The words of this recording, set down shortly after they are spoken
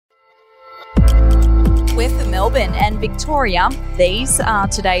with Melbourne and Victoria. These are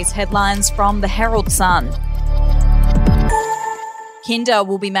today's headlines from the Herald Sun. Kinder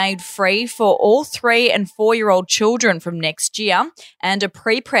will be made free for all 3 and 4-year-old children from next year, and a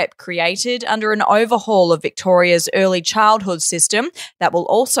pre-prep created under an overhaul of Victoria's early childhood system that will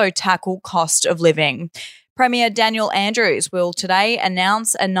also tackle cost of living. Premier Daniel Andrews will today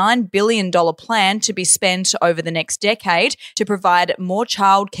announce a $9 billion plan to be spent over the next decade to provide more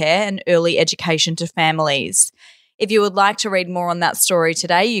childcare and early education to families. If you would like to read more on that story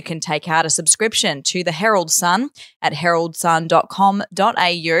today, you can take out a subscription to the Herald Sun at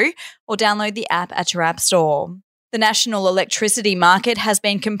heraldsun.com.au or download the app at your app store. The national electricity market has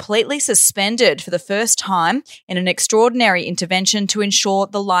been completely suspended for the first time in an extraordinary intervention to ensure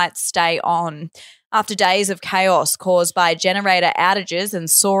the lights stay on. After days of chaos caused by generator outages and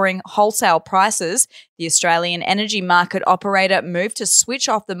soaring wholesale prices, the Australian energy market operator moved to switch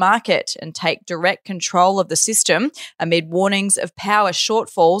off the market and take direct control of the system amid warnings of power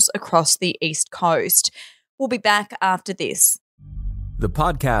shortfalls across the East Coast. We'll be back after this. The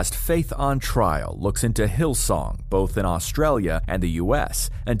podcast Faith on Trial looks into Hillsong, both in Australia and the US,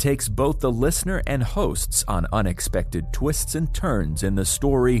 and takes both the listener and hosts on unexpected twists and turns in the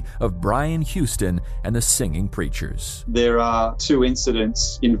story of Brian Houston and the Singing Preachers. There are 2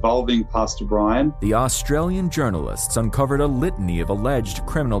 incidents involving Pastor Brian. The Australian journalists uncovered a litany of alleged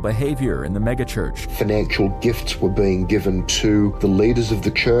criminal behavior in the megachurch. Financial gifts were being given to the leaders of the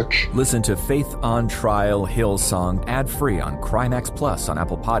church. Listen to Faith on Trial Hillsong ad-free on Crimex Plus on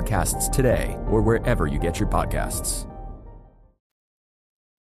Apple Podcasts today or wherever you get your podcasts.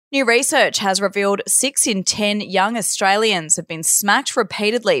 New research has revealed 6 in 10 young Australians have been smacked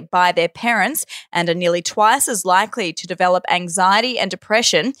repeatedly by their parents and are nearly twice as likely to develop anxiety and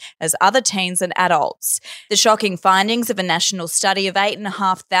depression as other teens and adults. The shocking findings of a national study of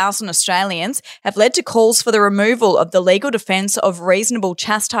 8,500 Australians have led to calls for the removal of the legal defence of reasonable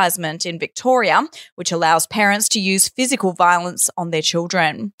chastisement in Victoria, which allows parents to use physical violence on their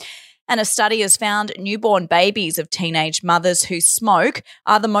children. And a study has found newborn babies of teenage mothers who smoke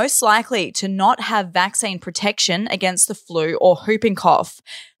are the most likely to not have vaccine protection against the flu or whooping cough.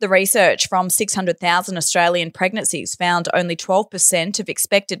 The research from 600,000 Australian pregnancies found only 12% of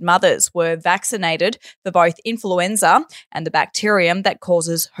expected mothers were vaccinated for both influenza and the bacterium that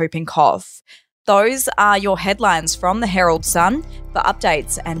causes whooping cough. Those are your headlines from the Herald Sun. For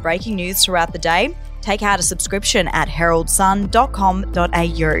updates and breaking news throughout the day, take out a subscription at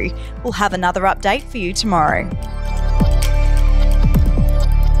heraldsun.com.au. We'll have another update for you tomorrow.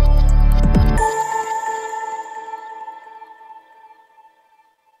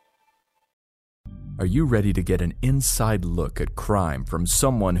 Are you ready to get an inside look at crime from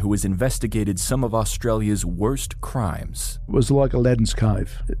someone who has investigated some of Australia's worst crimes? It was like Aladdin's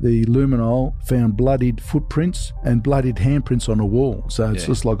Cave. The luminol found bloodied footprints and bloodied handprints on a wall, so it's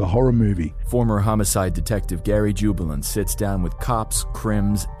just like a horror movie. Former homicide detective Gary Jubelin sits down with cops,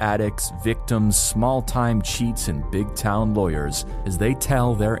 crims, addicts, victims, small-time cheats, and big-town lawyers as they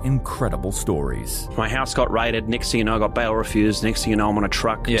tell their incredible stories. My house got raided. Next thing you know, I got bail refused. Next thing you know, I'm on a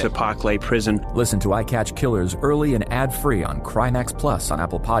truck to Parklea Prison. Listen to I Catch Killers early and ad-free on Crimex Plus on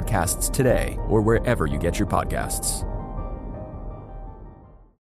Apple Podcasts today or wherever you get your podcasts.